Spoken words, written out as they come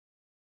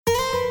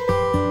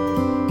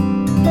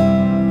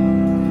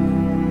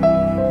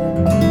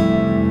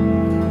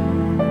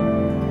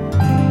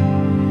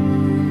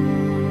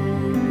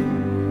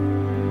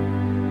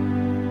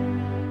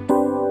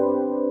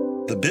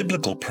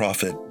biblical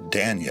prophet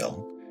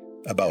Daniel,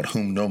 about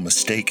whom no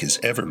mistake is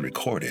ever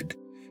recorded,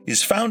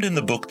 is found in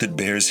the book that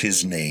bears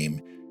his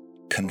name,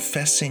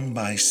 Confessing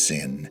My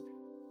Sin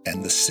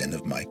and the Sin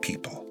of My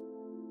People.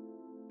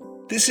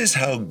 This is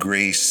how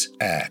grace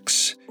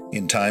acts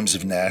in times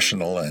of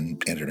national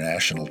and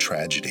international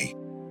tragedy,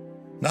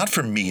 not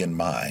for me and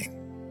mine,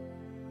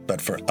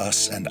 but for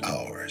us and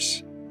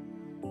ours.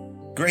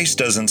 Grace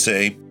doesn't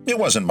say, "It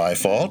wasn't my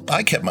fault,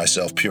 I kept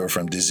myself pure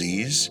from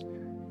disease,"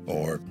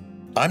 or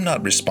 "I'm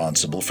not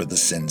responsible for the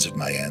sins of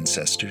my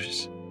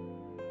ancestors."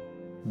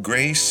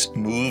 Grace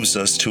moves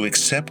us to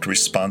accept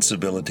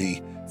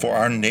responsibility for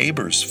our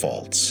neighbor's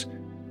faults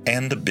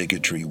and the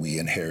bigotry we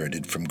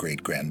inherited from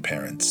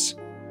great-grandparents,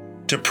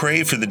 to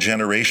pray for the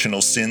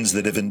generational sins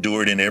that have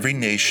endured in every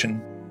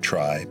nation,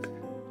 tribe,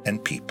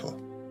 and people.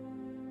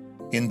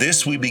 In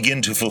this, we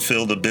begin to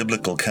fulfill the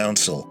biblical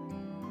counsel,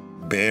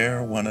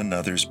 bear one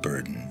another's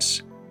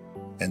burdens,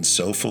 and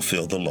so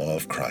fulfill the law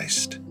of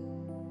Christ.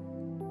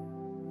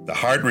 The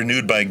heart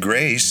renewed by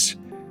grace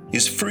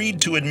is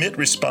freed to admit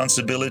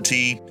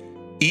responsibility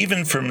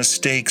even for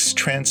mistakes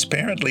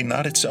transparently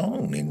not its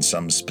own in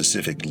some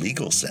specific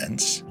legal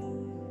sense.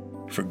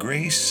 For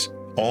grace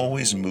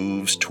always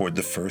moves toward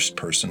the first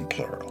person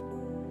plural,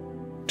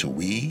 to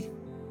we,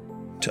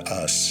 to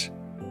us,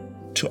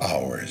 to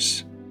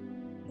ours.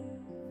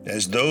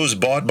 As those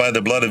bought by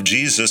the blood of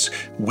Jesus,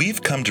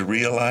 we've come to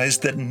realize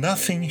that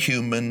nothing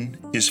human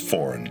is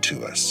foreign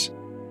to us.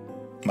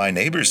 My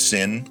neighbor's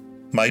sin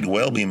might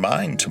well be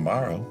mine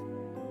tomorrow.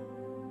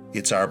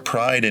 It's our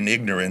pride and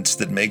ignorance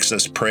that makes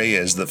us pray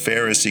as the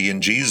Pharisee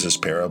in Jesus'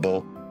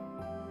 parable,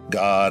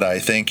 "God, I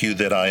thank you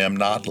that I am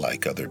not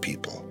like other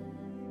people."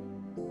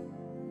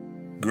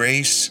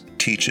 Grace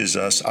teaches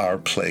us our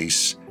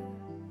place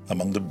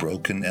among the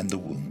broken and the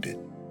wounded.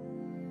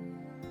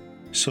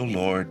 So,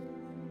 Lord,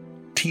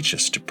 teach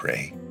us to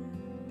pray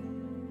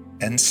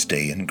and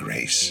stay in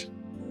grace.